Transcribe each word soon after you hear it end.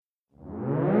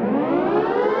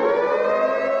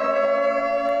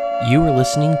You are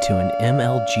listening to an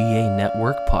MLGA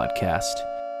Network podcast.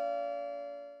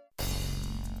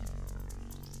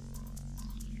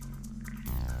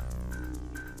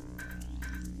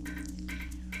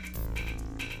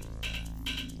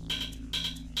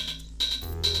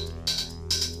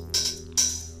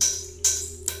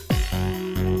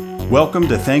 Welcome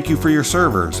to Thank You for Your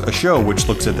Servers, a show which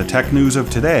looks at the tech news of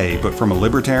today, but from a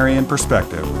libertarian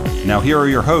perspective. Now here are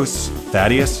your hosts,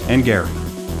 Thaddeus and Gary.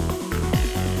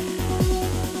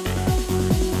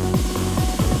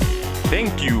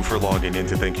 Thank you for logging in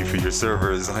to Thank You for Your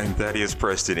Servers. I'm Thaddeus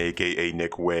Preston, aka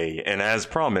Nick Way, and as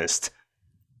promised,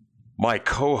 my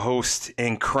co-host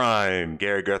in crime,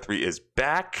 Gary Guthrie, is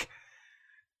back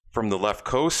from the left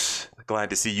coast. Glad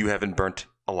to see you haven't burnt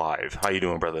alive. How you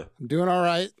doing, brother? I'm doing all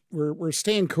right. We're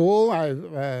staying cool.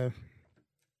 I've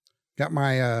got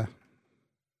my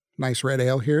nice red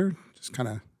ale here. Just kind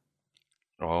of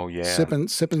sipping.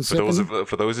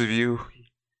 For those of you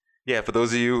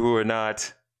who are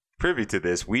not privy to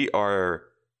this, we are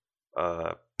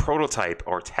prototype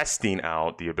or testing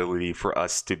out the ability for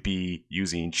us to be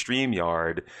using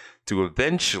StreamYard to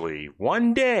eventually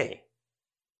one day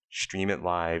stream it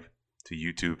live to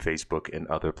YouTube, Facebook, and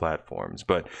other platforms.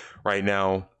 But right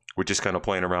now, we're just kind of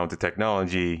playing around with the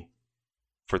technology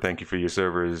for Thank You for Your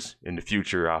Servers. In the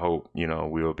future, I hope,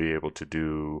 we'll be able to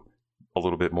do a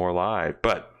little bit more live.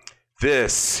 But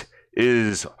this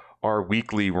is our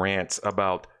weekly rants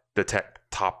about the tech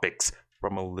topics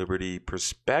from a liberty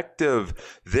perspective.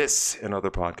 This and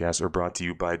other podcasts are brought to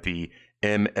you by the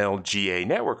MLGA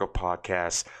network of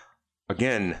podcasts.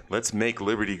 Again, let's make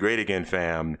liberty great again,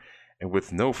 fam. And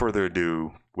with no further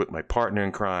ado, with my partner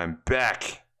in crime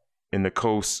back in the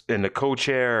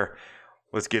co-chair,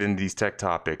 let's get into these tech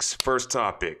topics. First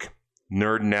topic,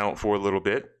 nerding out for a little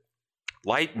bit.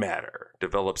 Lightmatter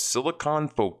develops silicon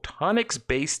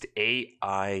photonics-based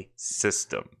AI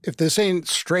system. If this ain't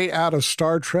straight out of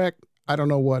Star Trek, I don't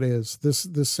know what is.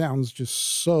 This sounds just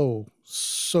so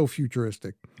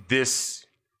futuristic. It's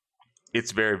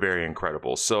very, very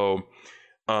incredible. So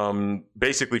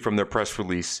basically from their press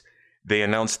release, they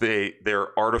announced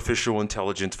their artificial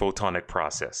intelligence photonic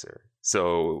processor.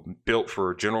 So built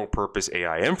for general purpose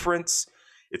AI inference,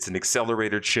 it's an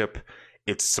accelerator chip.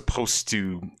 It's supposed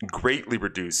to greatly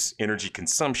reduce energy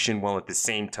consumption while at the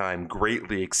same time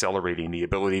greatly accelerating the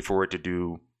ability for it to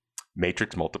do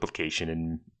matrix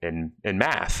multiplication and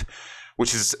math,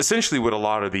 which is essentially what a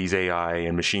lot of these AI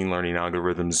and machine learning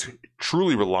algorithms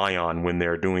truly rely on when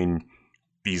they're doing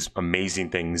these amazing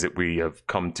things that we have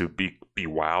come to be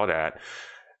wowed at.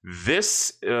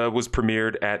 This was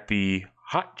premiered at the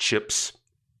Hot Chips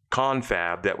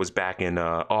Confab that was back in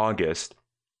August.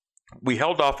 We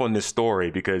held off on this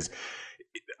story because,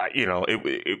 there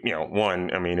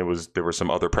were some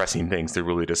other pressing things to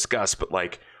really discuss. But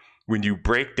when you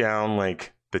break down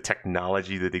the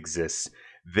technology that exists,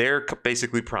 they're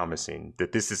basically promising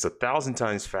that this is 1,000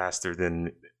 times faster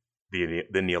than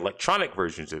the electronic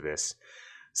versions of this.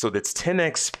 So that's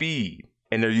 10x speed,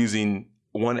 and they're using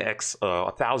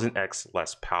 1,000x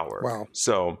less power. Wow!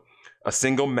 So a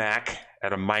single Mac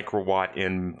at a microwatt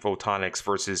in photonics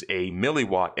versus a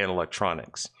milliwatt in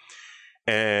electronics,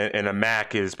 and a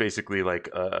Mac is basically like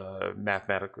a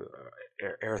mathematical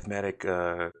arithmetic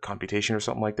computation or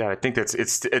something like that. I think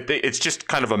it's just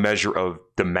kind of a measure of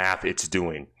the math it's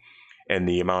doing and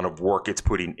the amount of work it's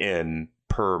putting in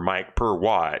per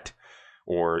watt,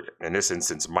 or in this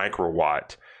instance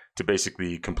microwatt, to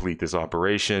basically complete this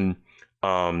operation.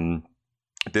 There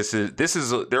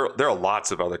are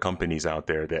lots of other companies out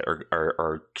there that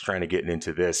are trying to get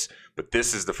into this, but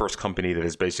this is the first company that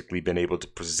has basically been able to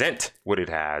present what it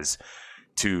has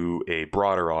to a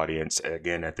broader audience,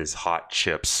 again at this Hot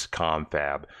Chips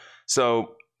Confab.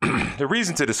 So the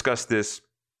reason to discuss this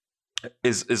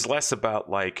is less about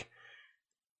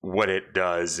what it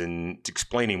does and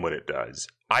explaining what it does.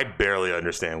 I barely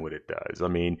understand what it does. I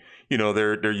mean,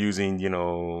 they're using,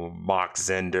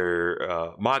 Mach-Zehnder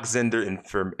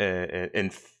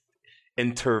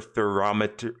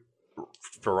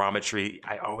interferometry.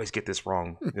 I always get this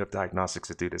wrong. You have diagnostics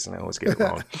to do this, and I always get it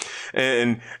wrong.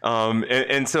 and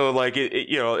so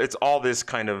it's all this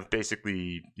kind of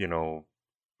basically,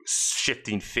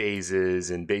 shifting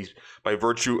phases, and by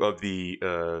virtue of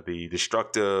the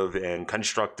destructive and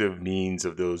constructive means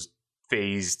of those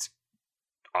phased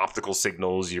optical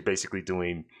signals, you're basically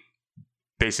doing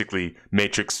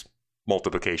matrix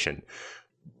multiplication.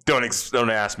 Don't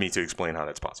ask me to explain how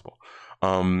that's possible.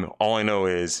 All I know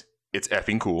is it's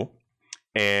effing cool,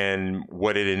 and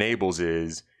what it enables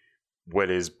is what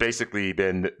has basically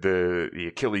been the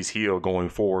Achilles heel going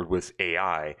forward with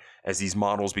AI. As these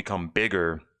models become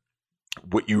bigger,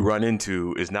 what you run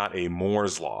into is not a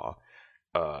Moore's law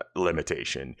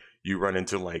limitation. You run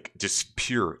into like just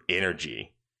pure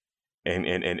energy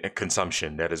and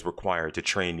consumption that is required to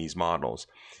train these models.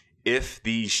 If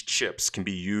these chips can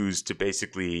be used to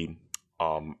basically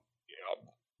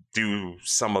do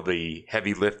some of the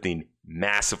heavy lifting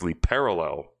massively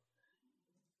parallel,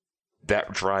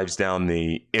 that drives down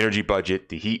the energy budget,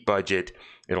 the heat budget.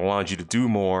 It allows you to do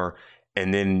more,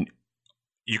 and then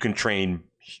you can train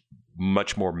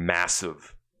much more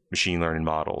massive machine learning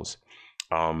models.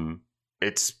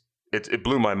 It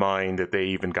blew my mind that they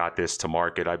even got this to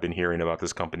market. I've been hearing about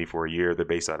this company for a year. They're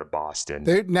based out of Boston.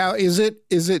 Now, is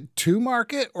it to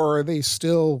market, or are they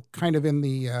still kind of in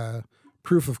the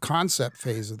proof of concept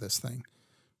phase of this thing?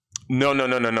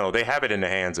 No. They have it in the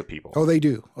hands of people. Oh, they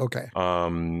do. Okay.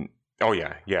 Oh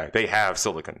yeah. They have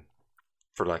silicon,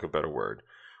 for lack of a better word,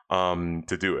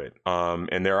 to do it.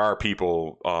 And there are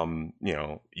people,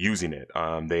 using it.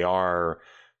 They are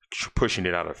pushing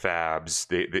it out of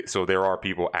fabs. So there are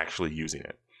people actually using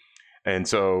it. And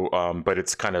so, but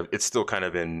it's still kind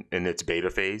of in its beta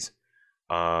phase.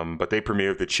 But they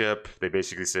premiered the chip. They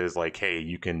basically says like, hey,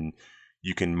 you can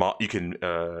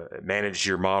manage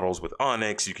your models with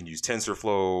Onyx. You can use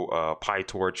TensorFlow,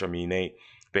 PyTorch. I mean,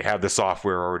 they have the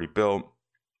software already built,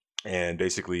 and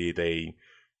basically they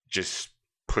just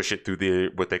push it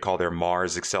through what they call their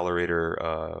Mars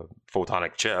accelerator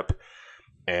photonic chip.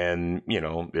 And,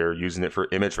 they're using it for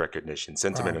image recognition,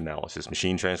 sentiment analysis,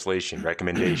 machine translation,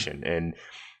 recommendation. And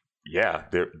yeah,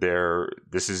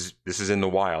 this is in the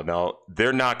wild. Now,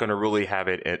 they're not going to really have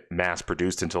it mass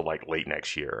produced until like late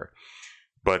next year.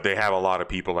 But they have a lot of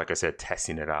people, like I said,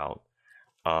 testing it out.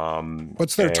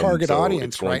 What's their target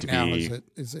audience right now?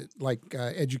 Is it like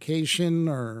education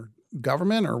or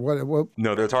government or what?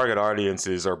 No, their target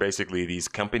audiences are basically these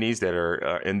companies that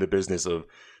are in the business of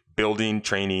building,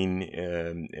 training,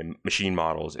 and machine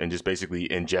models, and just basically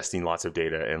ingesting lots of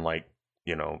data and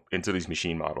into these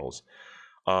machine models,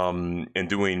 and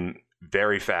doing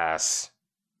very fast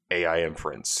AI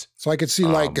inference. So I could see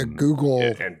like a Google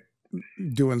and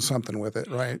doing something with it,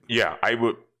 right? Yeah, I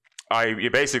would.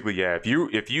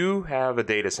 If you have a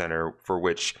data center for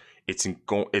which it's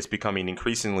becoming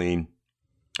increasingly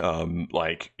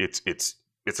it's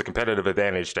a competitive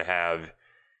advantage to have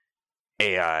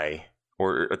AI,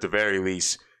 or at the very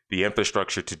least the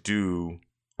infrastructure to do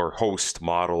or host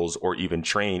models or even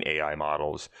train AI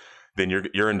models, then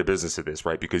you're in the business of this,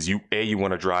 right? Because you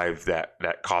want to drive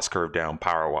that cost curve down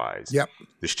power wise. Yep.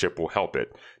 This chip will help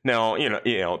it. Now,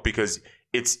 because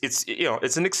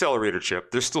it's an accelerator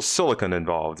chip. There's still silicon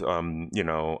involved,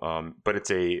 but it's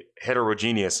a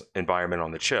heterogeneous environment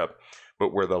on the chip.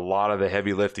 But where a lot of the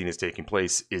heavy lifting is taking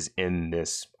place is in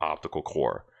this optical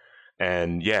core.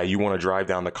 And yeah, you want to drive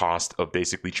down the cost of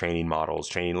basically training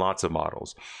lots of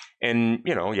models. And,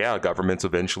 governments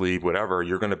eventually, whatever,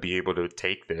 you're going to be able to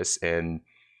take this and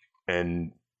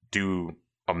do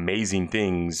amazing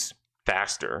things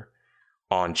faster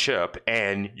on chip,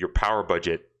 and your power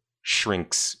budget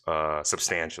shrinks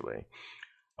substantially.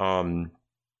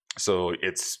 So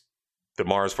it's the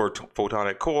Mars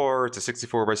photonic core. It's a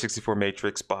 64 by 64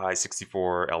 matrix by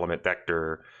 64 element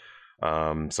vector.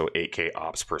 So 8K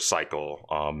ops per cycle,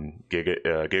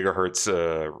 gigahertz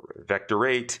vector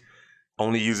rate,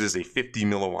 only uses a 50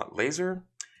 milliwatt laser.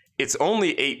 It's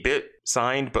only 8-bit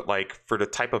signed, but for the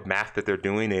type of math that they're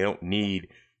doing, they don't need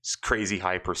crazy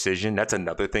high precision. That's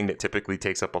another thing that typically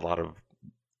takes up a lot of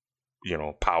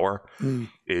power.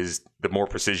 Is the more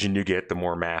precision you get, the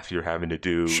more math you're having to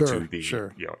do to the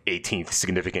 18th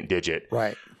significant digit.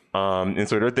 Right. And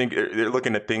so they're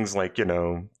looking at things like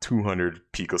 200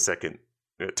 picosecond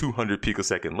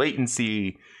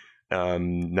latency,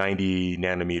 90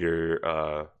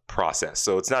 nanometer process.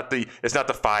 So it's not the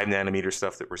 5 nanometer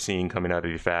stuff that we're seeing coming out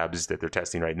of the fabs that they're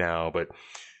testing right now. But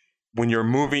when you're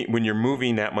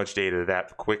moving that much data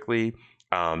that quickly,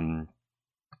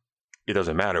 it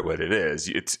doesn't matter what it is.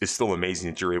 It's still amazing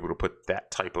that you're able to put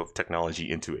that type of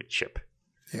technology into a chip.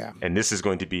 Yeah. And this is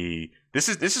going to be this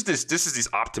is these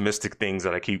optimistic things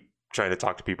that I keep trying to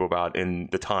talk to people about in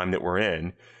the time that we're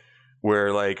in,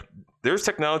 where there's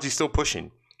technology still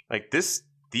pushing. As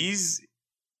these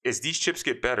chips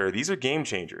get better, these are game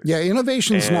changers. Yeah,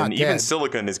 innovation's not dead. Even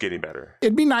silicon is getting better.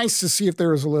 It'd be nice to see if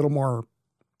there was a little more,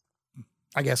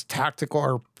 I guess, tactical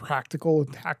or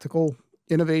tactical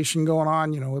innovation going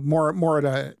on. More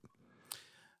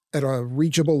at a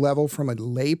reachable level from a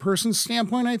layperson's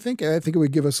standpoint. I think it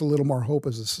would give us a little more hope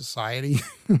as a society.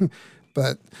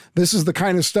 But this is the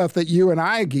kind of stuff that you and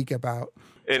I geek about.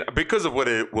 And because of what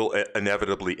it will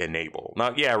inevitably enable.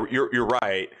 Now, yeah, you're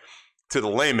right. To the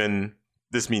layman,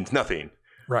 this means nothing.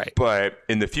 Right. But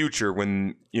in the future,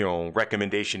 when,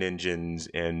 recommendation engines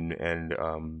and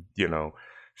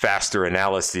faster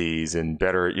analyses and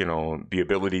better, the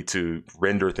ability to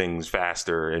render things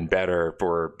faster and better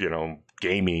for,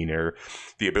 gaming, or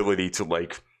the ability to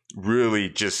like really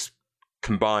just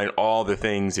combine all the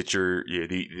things that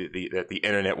that the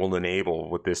internet will enable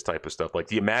with this type of stuff. Like,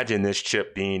 do you imagine this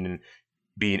chip being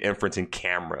inferenced in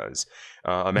cameras?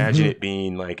 Imagine it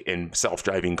being like in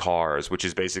self-driving cars, which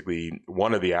is basically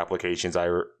one of the applications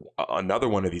another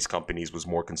one of these companies was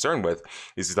more concerned with,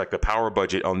 is like the power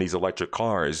budget on these electric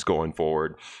cars going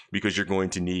forward, because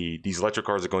these electric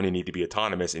cars are going to need to be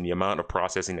autonomous, and the amount of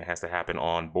processing that has to happen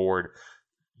on board,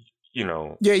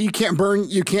 Yeah, you can't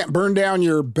burn down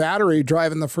your battery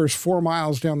driving the first 4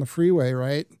 miles down the freeway,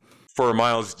 right? 4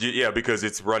 miles, because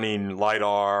it's running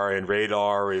LiDAR and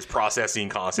radar is processing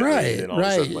constantly, Right, and all of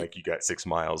a sudden, like, you got 6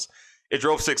 miles. It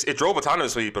drove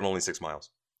autonomously, but only 6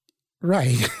 miles.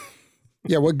 Right.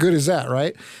 Yeah, what good is that,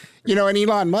 right? And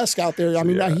Elon Musk out there, I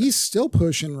mean, he's still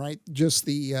pushing, right, just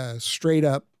the straight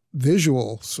up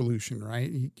visual solution, right?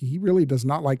 He really does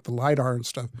not like the LiDAR and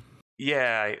stuff.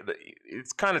 Yeah,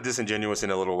 it's kind of disingenuous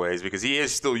in a little ways, because he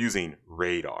is still using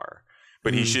radar.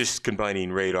 But he's just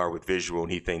combining radar with visual,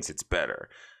 and he thinks it's better.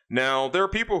 Now, there are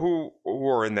people who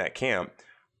are in that camp,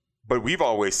 but we've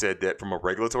always said that from a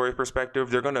regulatory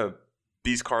perspective,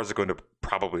 these cars are going to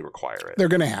probably require it. They're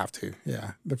going to have to,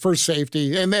 yeah. For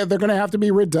safety, and they're going to have to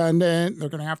be redundant. They're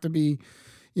going to have to be,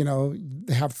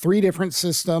 have 3 different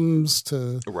systems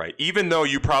to. Right. Even though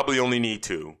you probably only need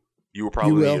 2, you will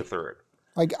probably need a third.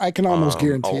 I can almost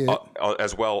guarantee it.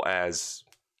 As well as.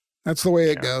 That's the way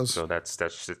it goes. So that's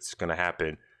it's going to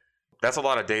happen. That's a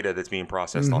lot of data that's being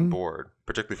processed on board,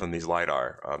 particularly from these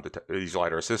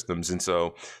LiDAR systems. And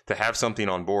so to have something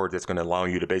on board that's going to allow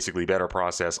you to basically better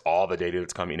process all the data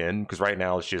that's coming in, because right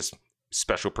now it's just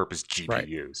special purpose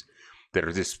GPUs that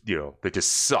are just, that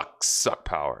just suck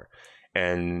power.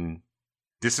 And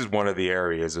this is one of the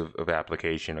areas of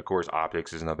application. Of course,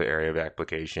 optics is another area of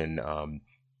application,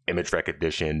 image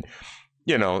recognition.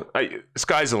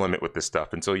 Sky's the limit with this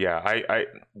stuff. And so,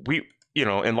 we,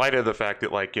 in light of the fact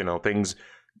that, like, things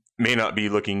may not be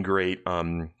looking great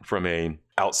from a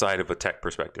outside of a tech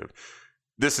perspective,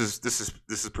 this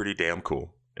is pretty damn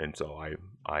cool. And so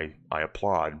I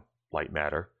applaud Light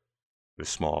Matter,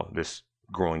 this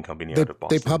growing company out of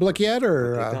Boston. They public yet,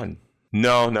 or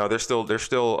no, they're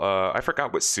still I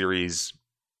forgot what series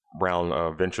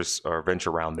round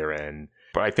venture round they're in.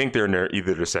 But I think they're in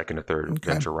either the second or third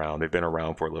venture round. They've been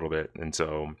around for a little bit, and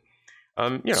so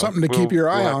something to keep your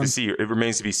eye on. To see. It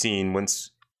remains to be seen.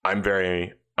 Once I'm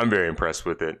very impressed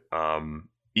with it.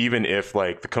 Even if,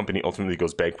 like, the company ultimately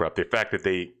goes bankrupt, the fact that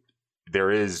it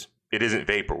isn't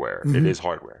vaporware, it is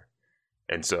hardware,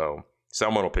 and so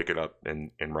someone will pick it up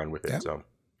and run with it. Yep. So,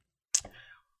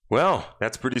 well,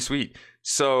 that's pretty sweet.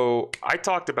 So I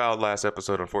talked about last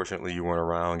episode, unfortunately you weren't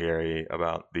around, Gary,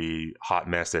 about the hot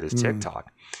mess that is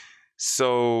TikTok.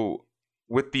 So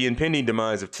with the impending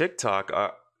demise of TikTok,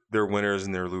 there are winners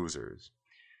and there are losers.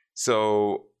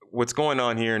 So what's going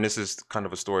on here, and this is kind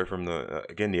of a story from the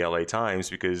LA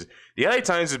Times, because the LA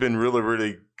Times has been really,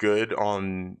 really good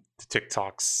on the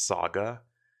TikTok saga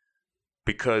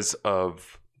because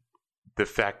of the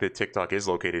fact that TikTok is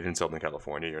located in Southern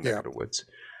California, your neck of the woods.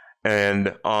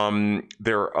 And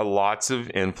there are lots of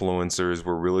influencers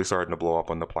were really starting to blow up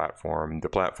on the platform. The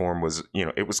platform was,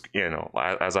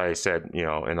 as I said,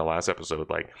 in the last episode,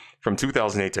 like from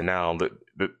 2008 to now,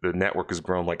 the network has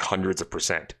grown like hundreds of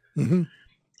 %.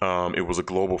 It was a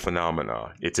global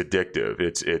phenomenon. It's addictive.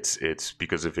 It's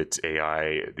because of its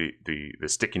AI, the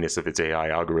stickiness of its AI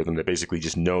algorithm that basically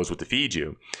just knows what to feed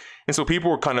you. And so people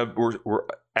were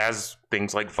as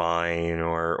things like Vine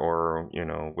or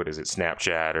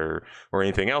Snapchat or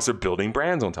anything else, are building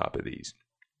brands on top of these.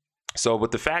 So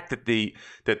with the fact that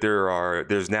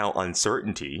there's now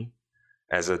uncertainty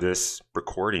as of this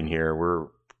recording here,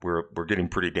 we're getting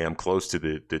pretty damn close to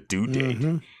the due date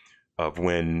of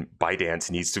when ByteDance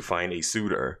needs to find a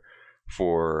suitor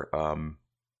for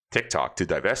TikTok to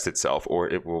divest itself, or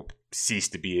it will cease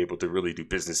to be able to really do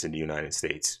business in the United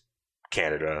States,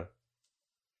 Canada,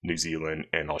 New Zealand,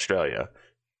 and Australia.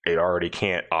 It already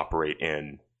can't operate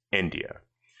in India.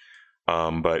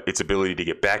 But its ability to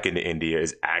get back into India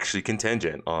is actually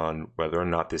contingent on whether or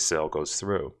not this sale goes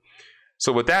through.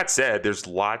 So with that said, there's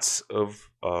lots of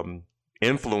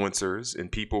influencers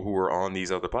and people who are on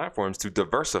these other platforms to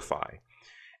diversify.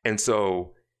 And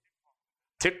so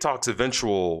TikTok's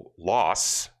eventual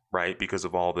loss, right, because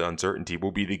of all the uncertainty,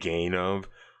 will be the gain of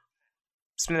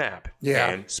Snap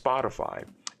and Spotify.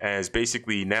 As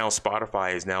basically now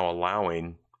Spotify is now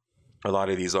allowing a lot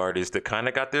of these artists that kind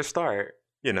of got their start,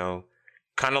 you know,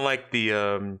 kind of like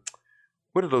the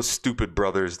what are those stupid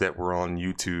brothers that were on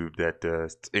YouTube that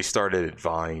they started at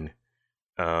Vine?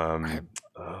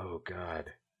 Oh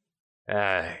God.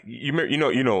 You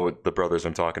know the brothers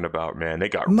I'm talking about, man. They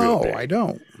got real big. No, I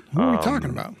don't. Who are we talking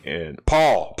about? And the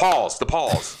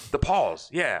Pauls.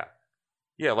 Yeah,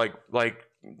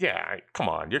 yeah. Come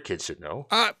on, your kids should know.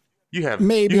 You have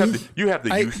maybe you have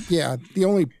the youth. The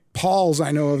only Pauls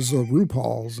I know of is the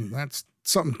RuPauls, and that's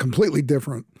something completely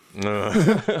different.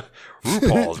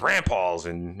 RuPauls, Rand Pauls,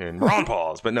 and Ron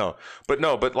Pauls, but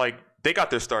like they got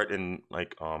their start in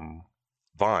like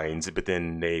Vines, but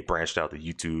then they branched out to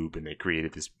YouTube and they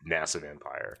created this massive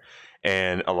empire.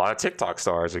 And a lot of TikTok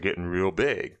stars are getting real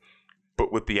big.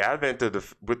 But with the advent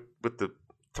of with the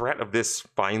threat of this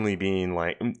finally being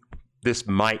like, this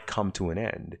might come to an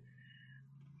end,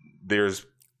 there's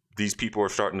these people are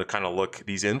starting to kind of look,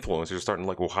 these influencers are starting to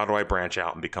look, well, how do I branch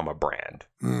out and become a brand?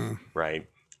 Right?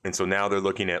 And so now they're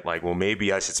looking at like, well,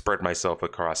 maybe I should spread myself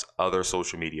across other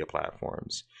social media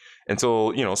platforms. And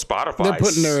so, you know, Spotify. They're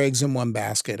putting their eggs in one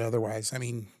basket. Otherwise, I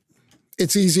mean,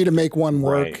 it's easy to make one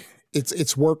work. Right.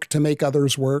 It's work to make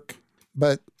others work,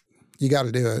 but you got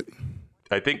to do it.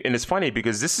 I think, and it's funny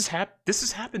because this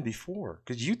has happened before,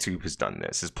 because YouTube has done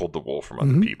this, has pulled the wool from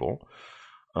other people.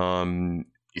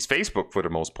 Is Facebook, for the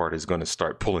most part, is going to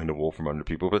start pulling the wool from under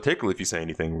people, particularly if you say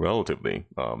anything relatively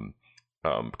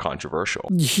controversial.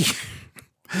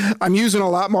 I'm using a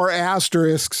lot more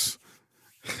asterisks.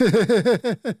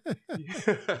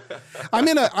 I'm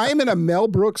in a Mel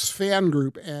Brooks fan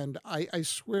group, and I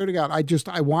swear to God,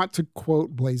 I want to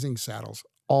quote Blazing Saddles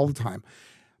all the time.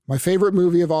 My favorite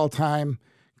movie of all time,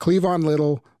 Cleavon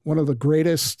Little, one of the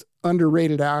greatest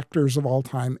underrated actors of all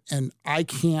time, and I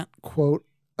can't quote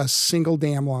a single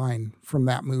damn line from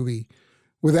that movie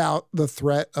without the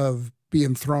threat of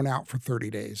being thrown out for 30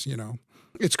 days, you know.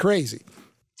 It's crazy.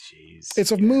 Jeez.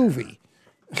 It's a movie.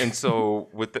 And so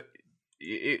with the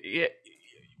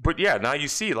but yeah, now you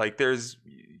see like there's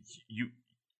you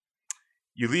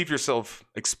leave yourself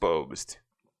exposed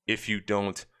if you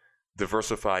don't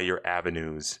diversify your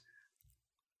avenues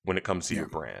when it comes to your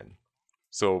brand.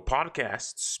 So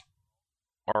podcasts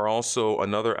are also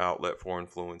another outlet for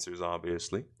influencers,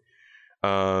 obviously.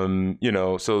 You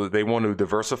know, so they want to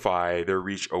diversify their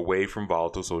reach away from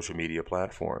volatile social media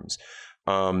platforms.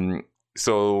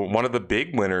 So one of the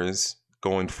big winners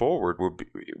going forward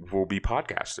will be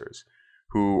podcasters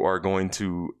who are going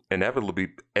to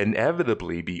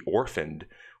inevitably be orphaned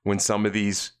when some of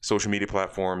these social media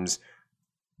platforms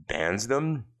bans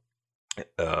them,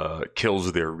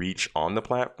 kills their reach on the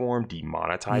platform,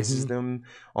 demonetizes them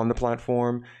on the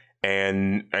platform.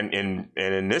 And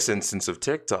in this instance of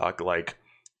TikTok, like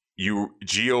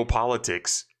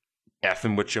geopolitics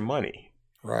effing with your money.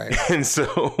 Right. And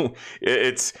so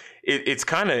it's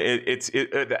kind of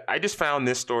I just found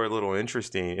this story a little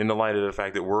interesting in the light of the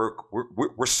fact that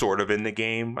we're sort of in the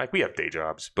game. Like we have day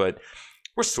jobs, but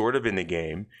we're sort of in the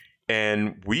game.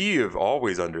 And we have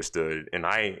always understood, and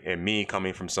me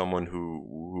coming from someone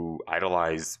who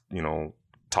idolized, you know,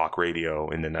 talk radio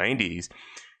in the 90s,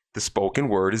 the spoken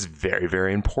word is very,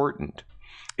 very important.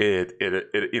 It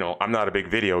you know, I'm not a big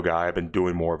video guy. I've been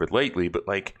doing more of it lately, but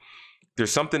like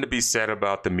there's something to be said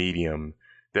about the medium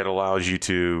that allows you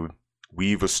to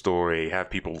weave a story, have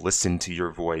people listen to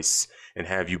your voice, and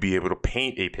have you be able to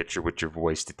paint a picture with your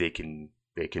voice that they can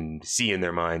see in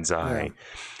their mind's eye. Yeah.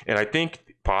 And I think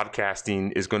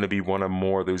podcasting is going to be one of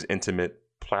more of those intimate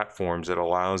platforms that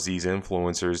allows these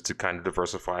influencers to kind of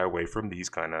diversify away from these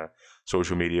kind of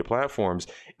social media platforms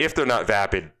if they're not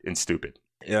vapid and stupid.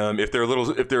 If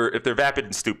they're vapid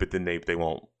and stupid, then they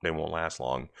won't last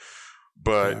long.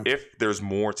 But if there's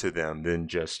more to them than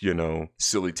just, you know,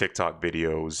 silly TikTok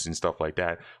videos and stuff like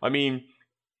that, I mean,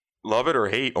 love it or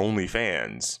hate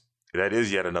OnlyFans, that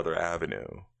is yet another avenue.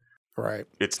 Right.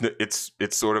 It's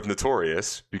sort of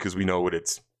notorious because we know what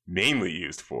it's mainly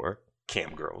used for: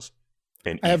 cam girls.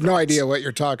 And I have no idea what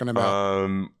you're talking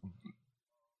about.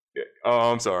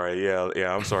 Oh, I'm sorry.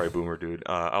 Yeah. I'm sorry, Boomer dude.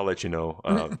 I'll let you know.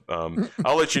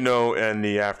 I'll let you know in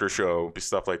the after show,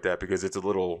 stuff like that, because it's a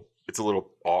little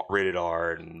rated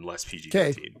R and less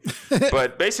PG-13.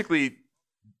 But basically,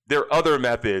 there are other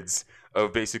methods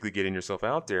of basically getting yourself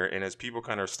out there. And as people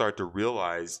kind of start to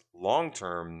realize long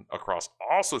term across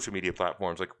all social media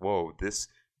platforms, like, whoa,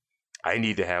 I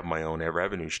need to have my own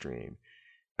revenue stream.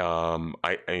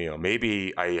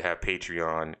 Maybe I have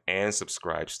Patreon and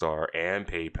Subscribestar and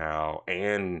PayPal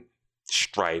and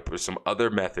Stripe or some other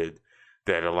method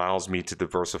that allows me to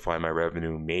diversify my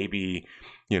revenue. Maybe,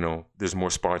 you know, there's more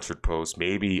sponsored posts.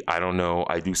 Maybe, I don't know,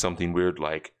 I do something weird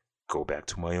like go back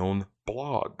to my own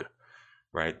blog,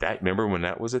 right? Remember when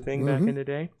that was a thing back in the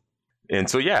day? And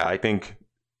so, yeah, I think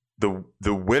the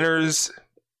winners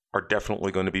are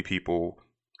definitely going to be people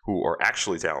who are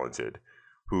actually talented,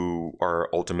 who are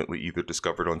ultimately either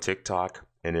discovered on TikTok,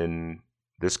 and in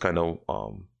this kind of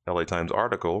LA Times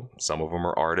article, some of them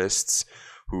are artists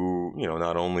who,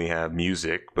 not only have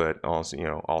music, but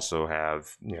also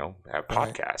have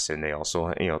podcasts, and they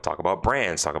also, talk about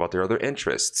brands, talk about their other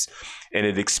interests, and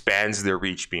it expands their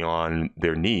reach beyond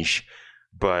their niche.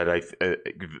 But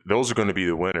those are going to be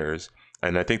the winners.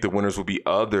 And I think the winners will be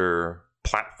other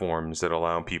platforms that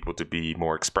allow people to be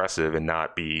more expressive and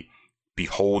not be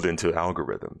beholden to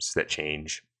algorithms that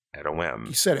change at a whim.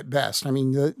 You said it best. I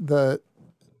mean,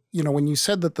 when you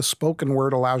said that the spoken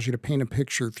word allows you to paint a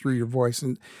picture through your voice,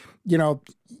 and,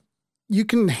 you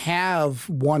can have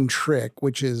one trick,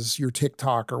 which is your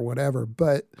TikTok or whatever.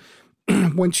 But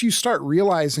once you start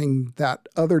realizing that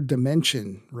other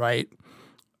dimension, right,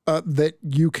 that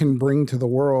you can bring to the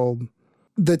world,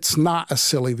 that's not a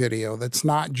silly video, that's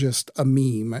not just a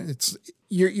meme. It's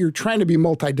you're trying to be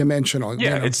multidimensional.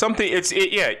 Yeah, it's something.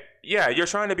 Yeah, you're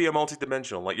trying to be a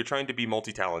multidimensional. Like, you're trying to be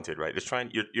multi-talented, right?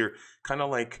 You're kind of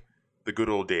like the good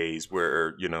old days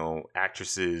where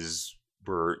actresses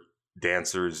were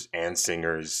dancers and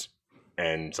singers,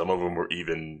 and some of them were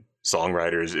even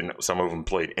songwriters, and some of them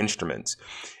played instruments.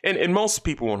 And most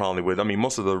people in Hollywood, I mean,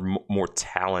 most of the more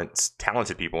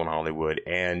talented people in Hollywood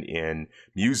and in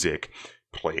music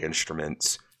play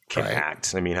instruments, can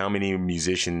act. I mean, how many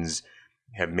musicians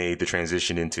have made the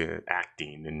transition into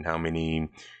acting, and how many,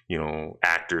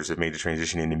 actors have made the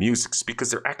transition into music? It's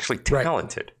because they're actually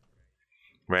talented.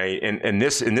 Right. And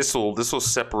this will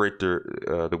separate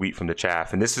the wheat from the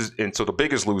chaff. And so the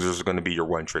biggest losers are going to be your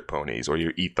one trick ponies, or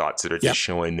your e-thoughts that are just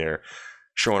showing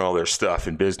all their stuff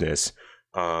in business.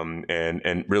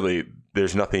 And really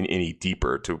there's nothing any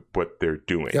deeper to what they're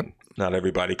doing. Yep. Not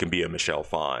everybody can be a Michelle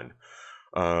Phan.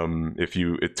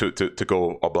 To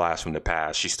go a blast from the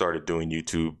past, she started doing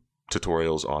YouTube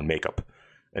tutorials on makeup,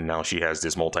 and now she has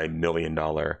this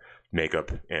multi-million-dollar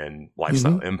makeup and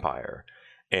lifestyle empire.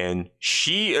 And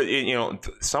she,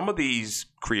 some of these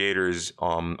creators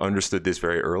understood this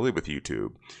very early with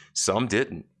YouTube. Some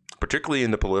didn't, particularly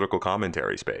in the political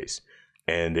commentary space,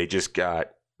 and they just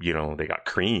got, they got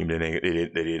creamed, and they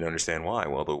didn't understand why.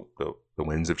 Well, the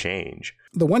winds of change.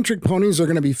 The one-trick ponies are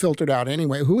going to be filtered out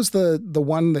anyway. Who was the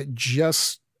one that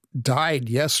just died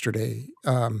yesterday?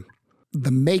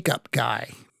 The makeup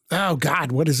guy. Oh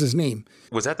God, what is his name?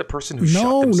 Was that the person who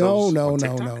shot themselves? No.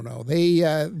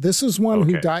 This is one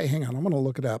who died. Hang on, I'm going to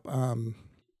look it up. Oh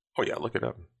yeah, look it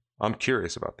up. I'm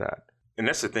curious about that. And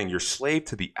that's the thing. You're slave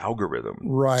to the algorithm,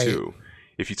 right? Too.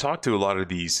 If you talk to a lot of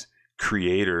these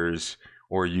creators,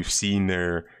 or you've seen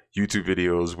their YouTube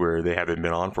videos where they haven't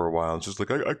been on for a while, it's just like,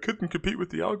 I couldn't compete with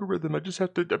the algorithm. I'm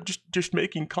just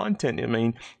making content. I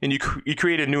mean, and you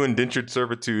create a new indentured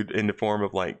servitude in the form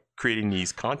of like creating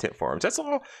these content farms. That's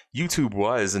all YouTube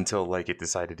was, until like it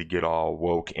decided to get all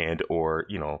woke and or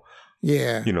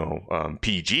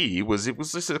PG. It was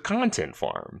just a content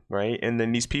farm, right? And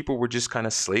then these people were just kind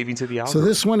of slaving to the algorithm. So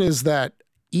this one is that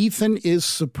Ethan is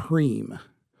Supreme.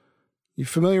 You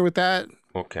familiar with that?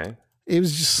 Okay. It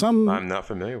was just I'm not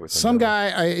familiar with him. Some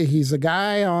guy, he's a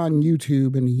guy on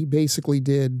YouTube, and he basically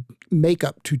did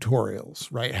makeup tutorials,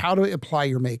 right? How to apply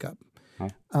your makeup.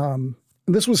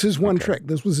 This was his one trick.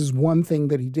 This was his one thing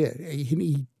that he did.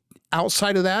 He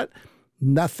outside of that,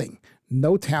 nothing,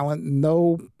 no talent,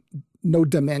 no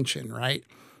dimension, right?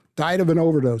 Died of an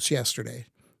overdose yesterday,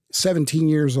 17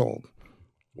 years old.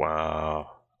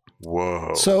 Wow.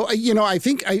 Whoa. So, I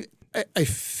think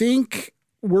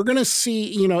we're going to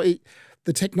see,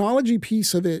 the technology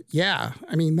piece of it. Yeah.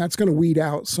 I mean, that's going to weed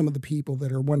out some of the people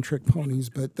that are one trick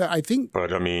ponies, but I think,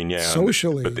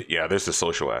 socially, there's the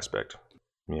social aspect.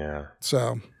 Yeah.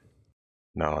 So.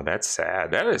 No, that's sad.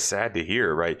 That is sad to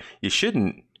hear, right? You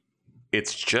shouldn't,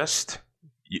 it's just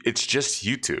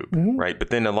YouTube, right? But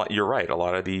then you're right. A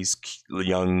lot of these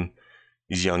young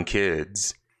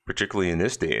kids, particularly in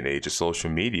this day and age of social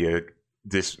media,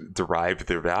 derive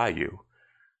their value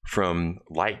from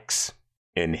likes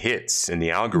and hits in the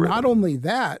algorithm. Not only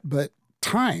that, but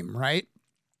time, right?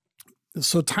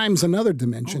 So time's another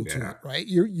dimension to it, right?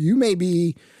 You may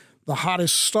be the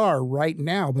hottest star right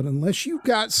now, but unless you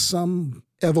got some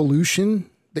evolution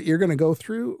that you're going to go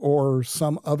through, or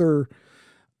some other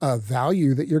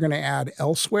value that you're going to add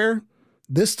elsewhere,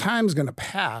 this time's going to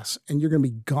pass and you're going to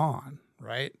be gone,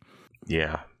 right?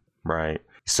 Yeah, right.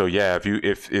 So yeah,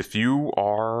 if you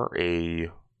are a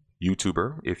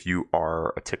YouTuber, if you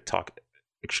are a TikTok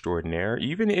extraordinaire,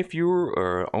 even if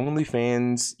you're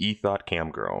OnlyFans e-thought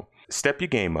cam girl, step your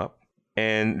game up.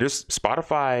 And there's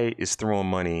Spotify is throwing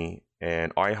money,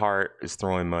 and iHeart is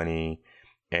throwing money,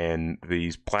 and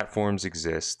these platforms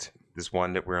exist. This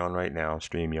one that we're on right now,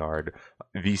 StreamYard.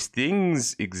 These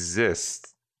things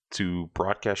exist to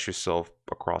broadcast yourself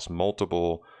across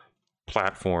multiple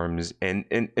platforms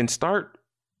and start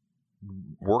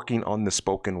working on the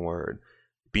spoken word,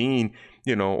 being,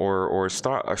 or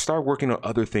start working on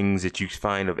other things that you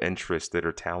find of interest that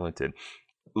are talented.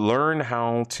 Learn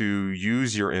how to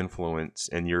use your influence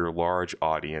and your large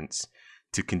audience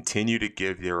to continue to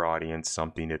give your audience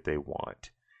something that they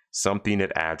want, something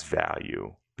that adds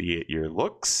value, be it your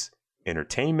looks,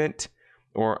 entertainment,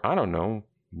 or I don't know,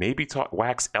 maybe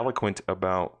wax eloquent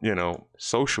about,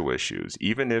 social issues,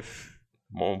 even if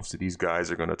most of these guys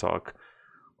are going to talk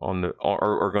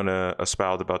are going to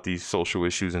espouse about these social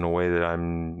issues in a way that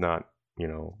I'm not,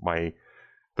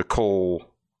 the coal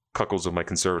cuckolds of my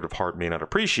conservative heart may not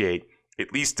appreciate.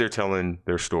 At least they're telling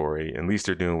their story. At least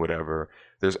they're doing whatever.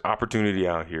 There's opportunity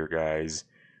out here, guys.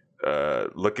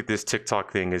 Look at this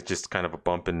TikTok thing as just kind of a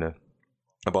bump in the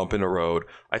road.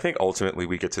 I think ultimately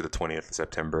we get to the 20th of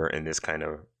September and it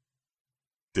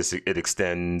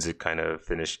extends, it kind of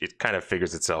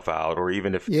figures itself out, or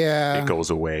even if it goes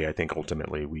away, I think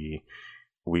ultimately we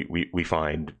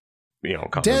find,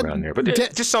 coming around there. But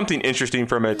just something interesting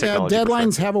from a technology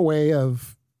deadlines have a way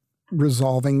of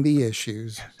resolving the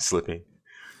issues. Slipping.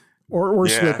 Or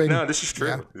slipping. No, this is true.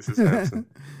 Yeah. This is absent.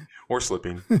 Or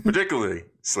slipping. Particularly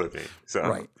slipping. So,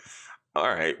 right. All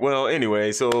right. Well,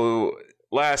 anyway, so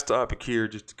last topic here,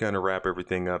 just to kind of wrap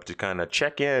everything up, to kind of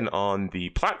check in on the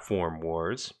platform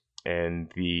wars and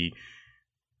the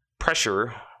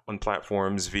pressure on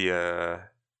platforms via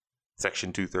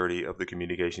Section 230 of the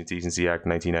Communications Decency Act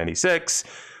 1996.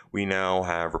 We now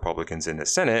have Republicans in the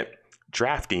Senate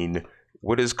drafting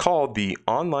what is called the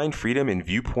Online Freedom and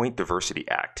Viewpoint Diversity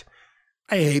Act.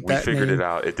 I hate that. We figured name. it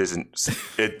out. It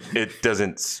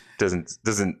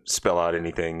doesn't spell out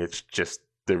anything. It's just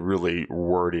the really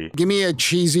wordy. Give me a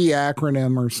cheesy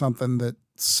acronym or something that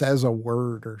says a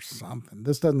word or something.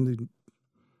 This doesn't.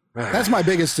 That's my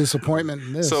biggest disappointment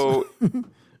in this. So,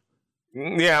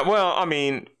 yeah, well, I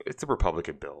mean, it's a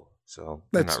Republican bill, so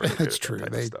that's really true.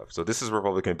 Stuff. So this is a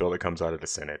Republican bill that comes out of the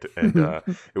Senate, and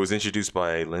it was introduced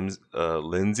by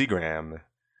Lindsey Graham,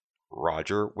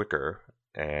 Roger Wicker,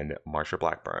 and Marsha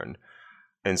Blackburn.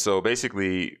 And so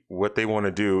basically what they want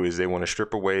to do is they want to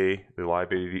strip away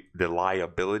the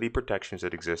liability protections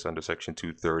that exist under Section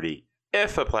 230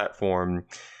 if a platform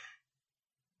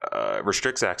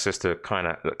restricts access to kind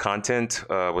of content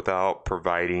without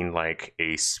providing like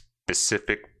a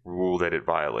specific rule that it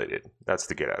violated. That's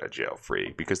to get out of jail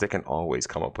free, because they can always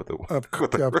come up with a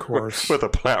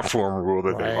platform rule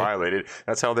that they violated.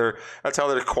 That's how they're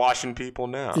quashing people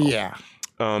now. Yeah.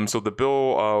 So the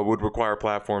bill would require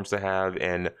platforms to have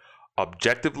an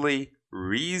objectively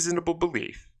reasonable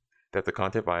belief that the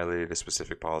content violated a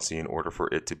specific policy in order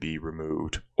for it to be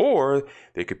removed, or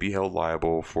they could be held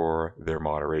liable for their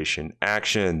moderation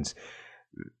actions.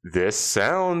 This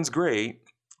sounds great,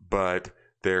 but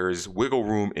there's wiggle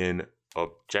room in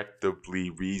objectively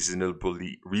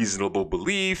reasonable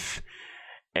belief,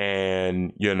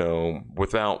 and,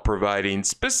 without providing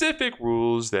specific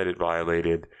rules that it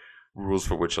violated, rules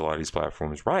for which a lot of these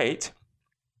platforms write.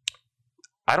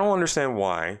 I don't understand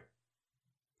why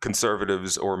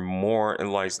conservatives or more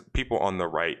enlightened people on the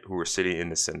right who are sitting in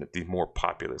the Senate, these more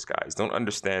populist guys, don't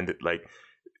understand that, like,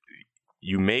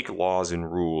 you make laws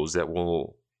and rules that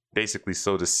will basically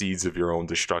sow the seeds of your own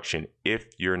destruction if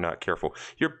you're not careful.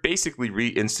 You're basically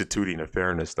reinstituting a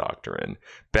fairness doctrine,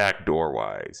 backdoor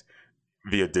wise,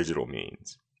 via digital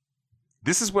means.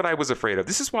 This is what I was afraid of.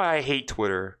 This is why I hate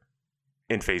Twitter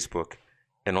and Facebook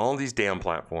and all these damn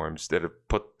platforms that have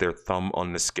put their thumb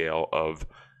on the scale of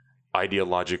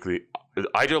ideological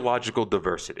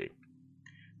diversity,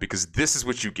 because this is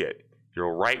what you get.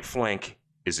 Your right flank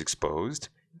is exposed,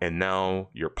 and now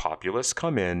your populists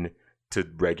come in to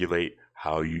regulate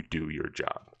how you do your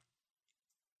job,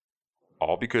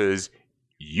 all because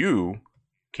you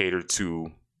cater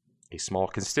to a small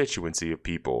constituency of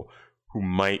people who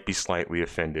might be slightly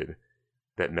offended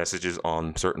that messages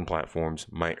on certain platforms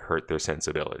might hurt their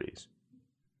sensibilities.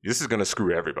 This is going to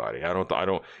screw everybody. And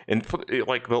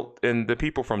the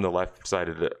people from the left side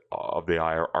of the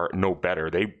aisle are no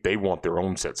better. They want their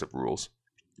own sets of rules,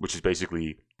 which is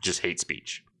basically just hate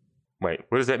speech. Wait,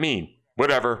 what does that mean?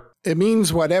 Whatever. It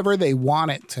means whatever they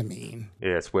want it to mean.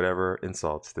 Yeah, it's whatever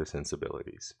insults their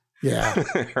sensibilities. Yeah.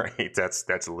 Right.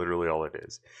 That's literally all it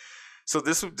is. So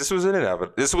this was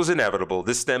inevitable.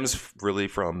 This stems really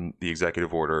from the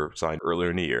executive order signed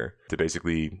earlier in the year to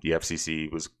basically the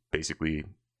FCC was basically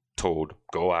told,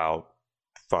 go out,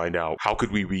 find out how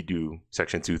could we redo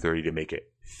Section 230 to make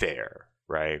it fair,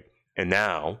 right? And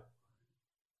now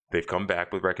they've come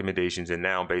back with recommendations, and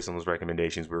now based on those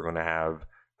recommendations, we're going to have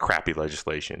crappy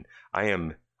legislation.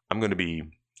 I'm going to be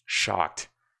shocked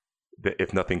that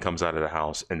if nothing comes out of the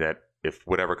House, and that if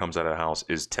whatever comes out of the House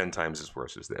is 10 times as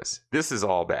worse as this. This is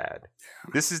all bad.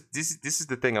 Yeah. This is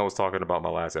the thing I was talking about in my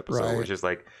last episode, right. Which is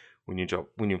like when you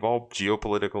involve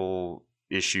geopolitical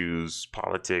issues,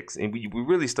 politics, and we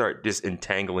really start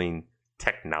disentangling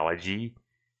technology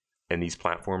and these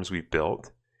platforms we've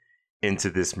built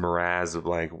into this morass of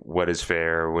like what is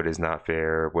fair, what is not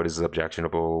fair, what is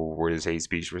objectionable, what is hate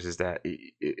speech versus that.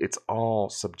 It's all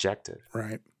subjective,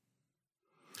 right?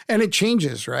 And it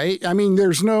changes, right? I mean,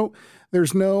 there's no,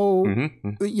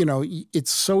 you know,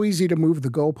 it's so easy to move the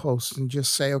goalposts and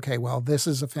just say, okay, well, this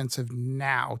is offensive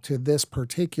now to this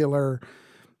particular,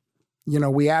 you know,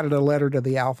 we added a letter to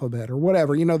the alphabet or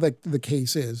whatever, you know, the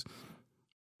case is.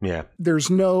 Yeah.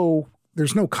 There's no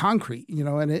concrete, you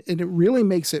know, and it really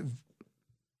makes it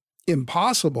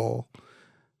impossible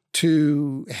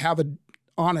to have an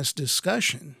honest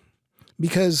discussion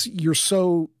because you're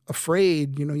so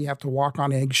afraid, you know, you have to walk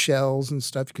on eggshells and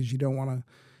stuff because you don't want to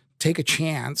take a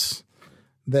chance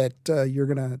that you're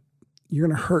gonna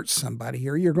hurt somebody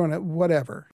or you're gonna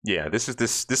whatever. Yeah, this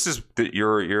is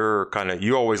you're kind of,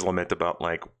 you always lament about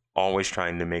like always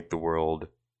trying to make the world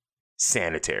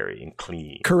sanitary and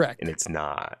clean. Correct. And it's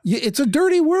not. Yeah, it's a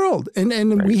dirty world. And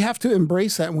right. We have to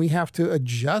embrace that and we have to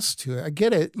adjust to it. I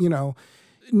get it. You know,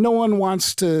 no one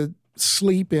wants to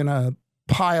sleep in a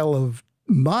pile of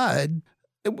mud,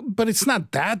 but it's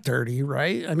not that dirty,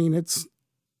 right? I mean, it's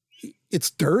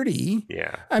dirty.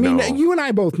 Yeah. I mean, you and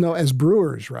I both know as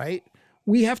brewers, right?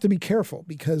 We have to be careful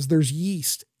because there's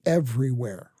yeast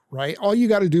everywhere, right? All you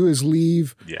got to do is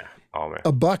leave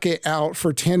a bucket out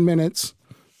for 10 minutes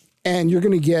and you're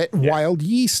going to get wild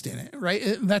yeast in it,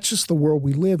 right? That's just the world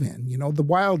we live in. You know, the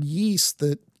wild yeast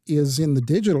that is in the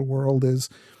digital world is,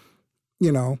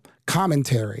 you know,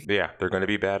 commentary. Yeah, they're going to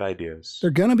be bad ideas.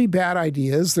 They're going to be bad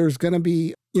ideas. There's going to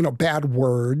be, you know, bad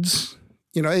words.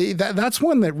 You know, that's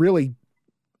one that really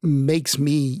makes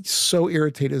me so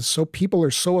irritated. So people are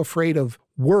so afraid of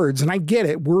words. And I get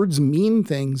it. Words mean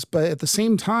things. But at the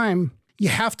same time, you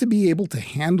have to be able to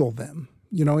handle them,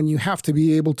 you know, and you have to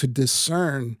be able to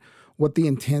discern what the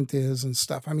intent is and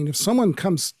stuff. I mean, if someone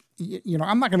comes, you know,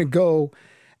 I'm not going to go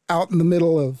out in the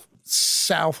middle of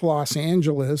South Los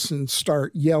Angeles and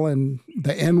start yelling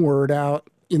the N-word out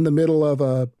in the middle of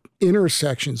a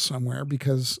intersection somewhere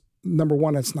because number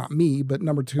one, it's not me, but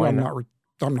number two, I'm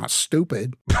not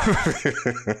stupid,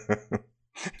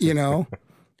 you know,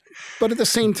 but at the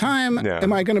same time,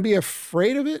 am I going to be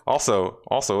afraid of it? Also,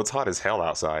 it's hot as hell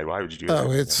outside. Why would you do that?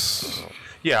 Oh, it's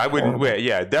I wouldn't.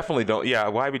 Yeah, definitely don't. Yeah.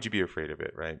 Why would you be afraid of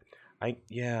it? Right.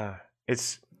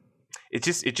 It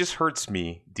just hurts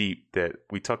me deep that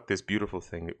we took this beautiful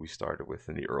thing that we started with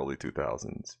in the early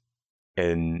 2000s,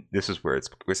 and this is where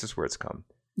it's come.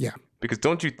 Yeah. Because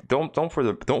don't for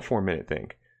a minute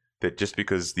think that just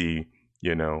because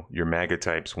your MAGA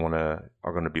types are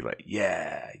going to be like,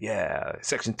 yeah,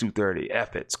 Section 230,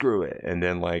 F it, screw it, and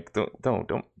then like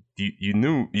don't. You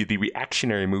knew the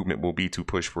reactionary movement will be to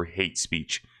push for hate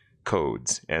speech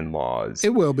codes and laws.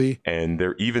 It will be, and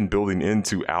they're even building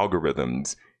into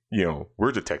algorithms. You know,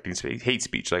 we're detecting hate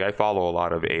speech. Like I follow a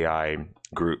lot of AI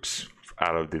groups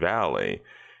out of the Valley,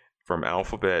 from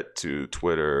Alphabet to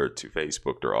Twitter to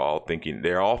Facebook.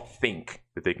 They all think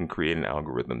that they can create an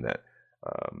algorithm that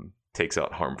takes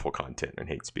out harmful content and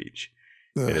hate speech.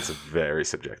 Ugh. And it's a very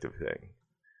subjective thing.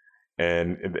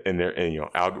 And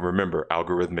remember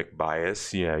algorithmic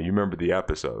bias. Yeah, you remember the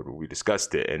episode where we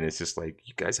discussed it, and it's just like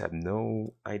you guys have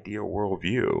no idea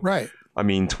worldview, right? I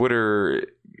mean, Twitter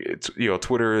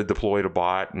deployed a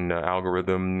bot and an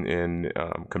algorithm, and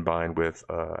combined with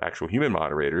actual human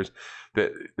moderators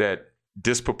that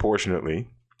disproportionately,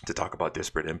 to talk about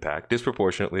disparate impact,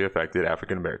 disproportionately affected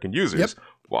African American users. Yep.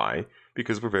 Why?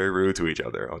 Because we're very rude to each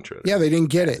other on Twitter. Yeah, they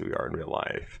didn't get it. We are in real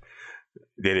life.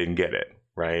 They didn't get it.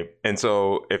 Right. And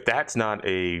so if that's not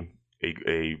a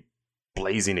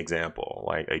blazing example,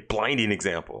 like a blinding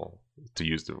example, to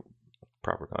use the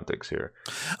proper context here.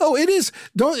 Oh, it is.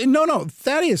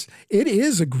 It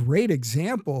is a great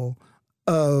example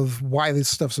of why this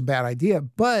stuff's a bad idea,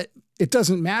 but it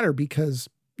doesn't matter because,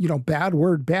 you know, bad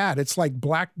word, bad. It's like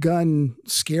black gun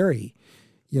scary,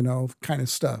 you know, kind of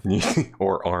stuff.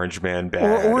 Or orange man bad.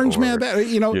 Or orange man bad,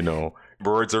 you know.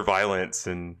 Words are violence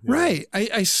and right.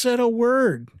 I said a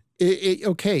word.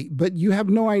 Okay, but you have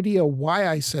no idea why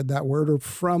I said that word or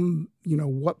from, you know,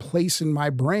 what place in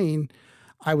my brain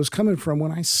I was coming from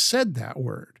when I said that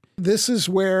word. this is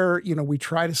where, we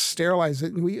try to sterilize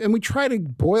it, and we try to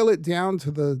boil it down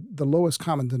to the lowest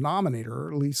common denominator,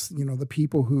 or at least, the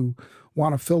people who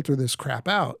want to filter this crap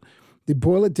out. They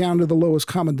boil it down to the lowest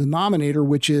common denominator,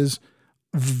 which is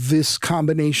this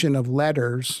combination of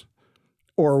letters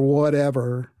or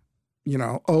whatever,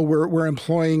 we're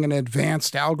employing an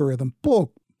advanced algorithm.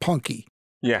 Bull punky.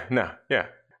 Yeah, no, yeah.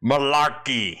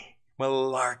 Malarkey.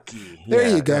 There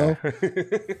you go.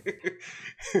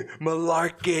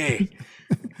 Malarkey.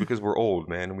 Because we're old,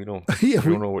 man, and we don't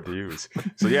know what to use.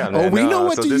 So yeah, man, we know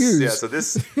what to use. Yeah, so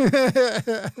this.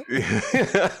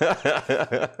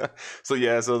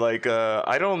 So like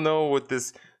I don't know what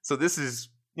this. So this is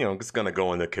it's gonna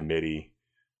go in the committee.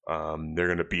 They're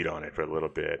gonna beat on it for a little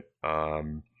bit.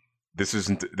 This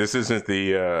isn't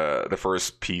the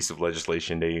first piece of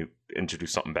legislation. They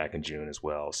introduced something back in June as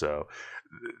well. So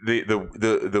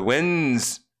the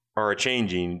winds are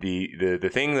changing. The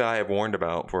thing that I have warned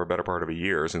about for a better part of a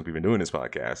year since we've been doing this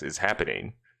podcast is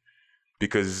happening,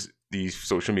 because these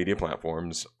social media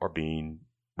platforms are being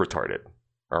retarded.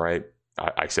 All right,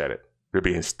 I said it. They're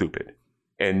being stupid,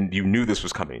 and you knew this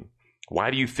was coming.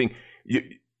 Why do you think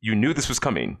you knew this was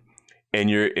coming? And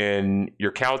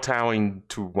you're kowtowing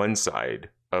to one side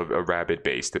of a rabid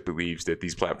base that believes that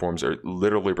these platforms are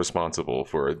literally responsible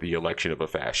for the election of a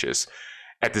fascist.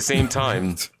 At the same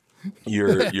time,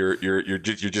 you're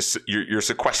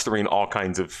sequestering all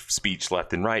kinds of speech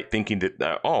left and right, thinking that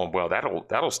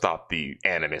that'll stop the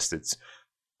animus.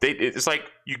 It's like,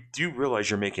 you do realize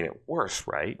you're making it worse,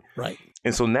 right? Right.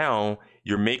 And so now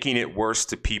you're making it worse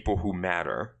to people who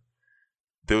matter.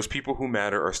 Those people who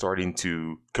matter are starting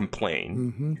to complain.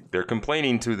 Mm-hmm. They're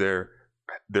complaining to their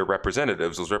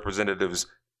representatives. Those representatives,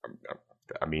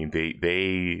 I mean,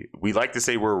 we like to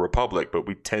say we're a republic, but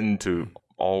we tend to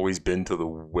always bend to the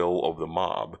will of the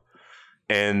mob.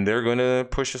 And they're going to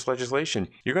push this legislation.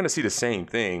 You're going to see the same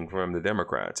thing from the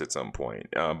Democrats at some point.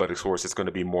 But of course, it's going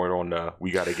to be more on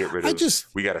we got to get rid of,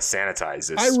 we got to sanitize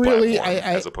this platform,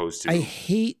 as opposed to. I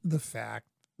hate the fact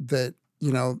that,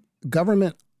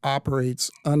 government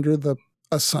operates under the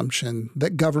assumption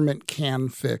that government can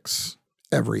fix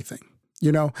everything,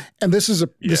 and this is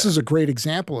a great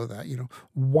example of that.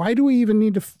 Why do we even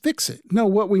need to fix it? No,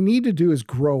 what we need to do is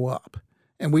grow up,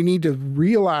 and we need to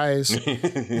realize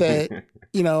that,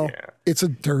 it's a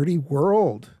dirty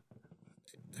world.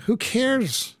 Who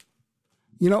cares?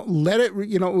 Let it,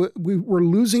 we're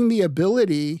losing the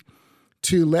ability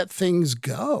to let things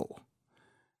go.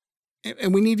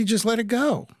 And we need to just let it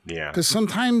go. Yeah. Because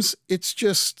sometimes it's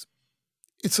just,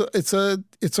 it's a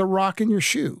rock in your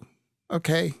shoe.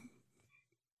 Okay.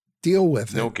 Deal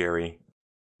with it. No,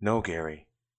 Gary.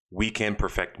 We can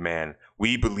perfect man.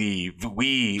 We believe,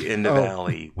 we in the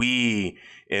Valley, we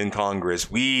in Congress,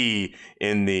 we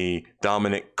in the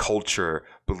dominant culture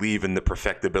believe in the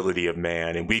perfectibility of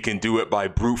man. And we can do it by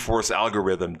brute force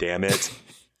algorithm, damn it.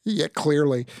 Yeah,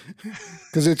 clearly.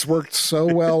 Because it's worked so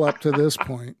well up to this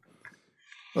point.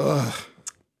 Ugh.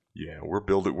 Yeah, we're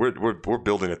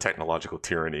building a technological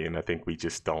tyranny, and I think we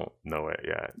just don't know it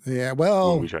yet. Yeah,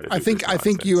 well, I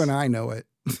think you and I know it.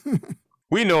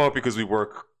 We know it because we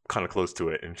work kind of close to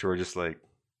it, and we're just like,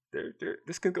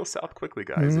 this can go south quickly,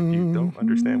 guys, if you don't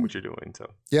understand what you're doing.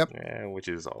 So, yep, yeah, which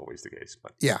is always the case.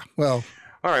 But yeah, well,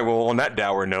 all right. Well, on that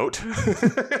dour note,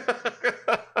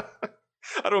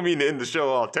 I don't mean to end the show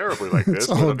all terribly like this. It's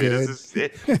all good.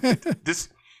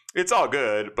 It's all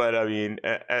good, but I mean,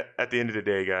 at the end of the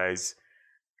day, guys,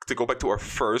 to go back to our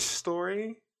first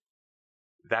story,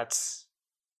 that's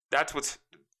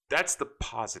the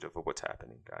positive of what's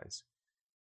happening, guys.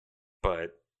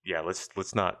 But yeah,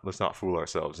 let's not fool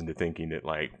ourselves into thinking that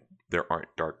like there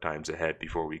aren't dark times ahead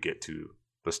before we get to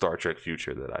the Star Trek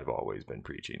future that I've always been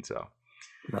preaching. So,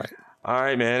 right. All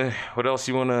right, man. What else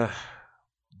you want to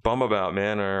bum about,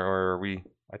 man? Or are we?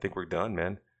 I think we're done,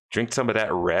 man. Drink some of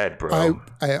that red, bro.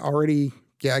 I already,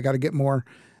 I got to get more.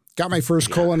 Got my first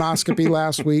colonoscopy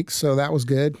last week, so that was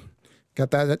good.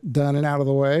 Got that done and out of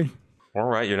the way. All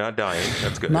right, you're not dying.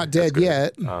 That's good. Not dead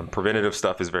yet. Preventative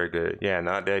stuff is very good. Yeah,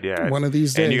 not dead yet. One of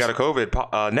these days. And you got a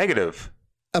COVID negative.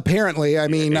 Apparently, I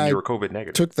mean, you were COVID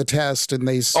negative. Took the test and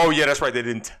they. Oh yeah, that's right. They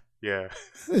didn't. Yeah.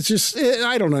 It's just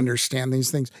I don't understand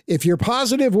these things. If you're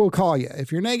positive, we'll call you.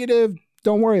 If you're negative,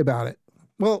 don't worry about it.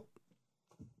 Well,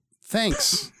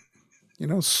 thanks.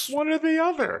 One or the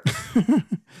other.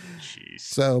 Jeez.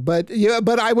 So, but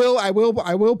I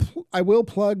will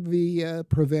plug the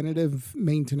preventative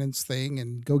maintenance thing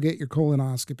and go get your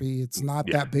colonoscopy. It's not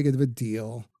that big of a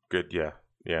deal. Good.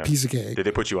 Yeah. Piece of cake. Did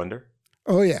they put you under?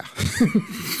 Oh yeah.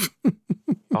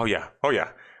 Oh yeah.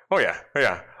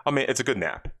 I mean, it's a good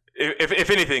nap. if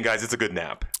anything, guys, it's a good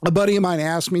nap. A buddy of mine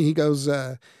asked me, he goes,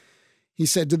 he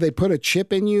said, did they put a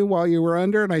chip in you while you were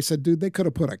under? And I said, dude, they could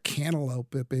have put a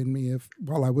cantaloupe in me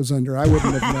while I was under. I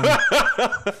wouldn't have known.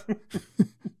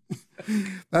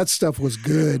 That stuff was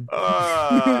good.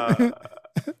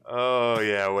 Oh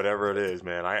yeah, whatever it is,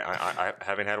 man. I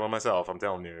haven't had one myself. I'm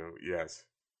telling you, yes.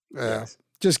 Yes.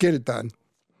 Just get it done.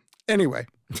 Anyway.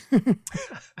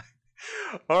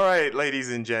 All right,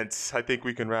 ladies and gents, I think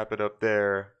we can wrap it up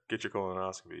there. Get your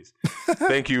colonoscopies.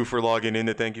 Thank you for logging in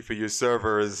and thank you for your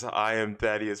servers. I am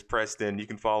Thaddeus Preston. You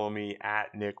can follow me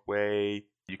at Nick Way.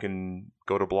 You can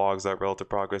go to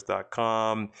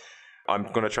blogs.relativeprogress.com. I'm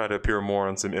going to try to appear more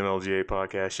on some MLGA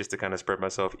podcasts just to kind of spread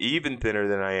myself even thinner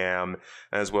than I am,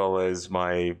 as well as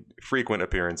my frequent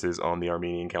appearances on the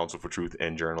Armenian Council for Truth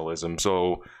and Journalism.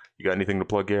 So you got anything to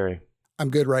plug, Gary? I'm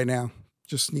good right now.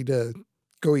 Just need to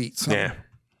go eat something. Yeah.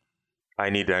 I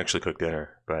need to actually cook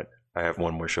dinner, but I have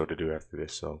one more show to do after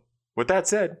this. So with that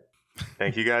said,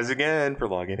 thank you guys again for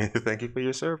logging in. Thank you for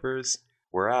your servers.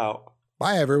 We're out.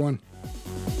 Bye, everyone.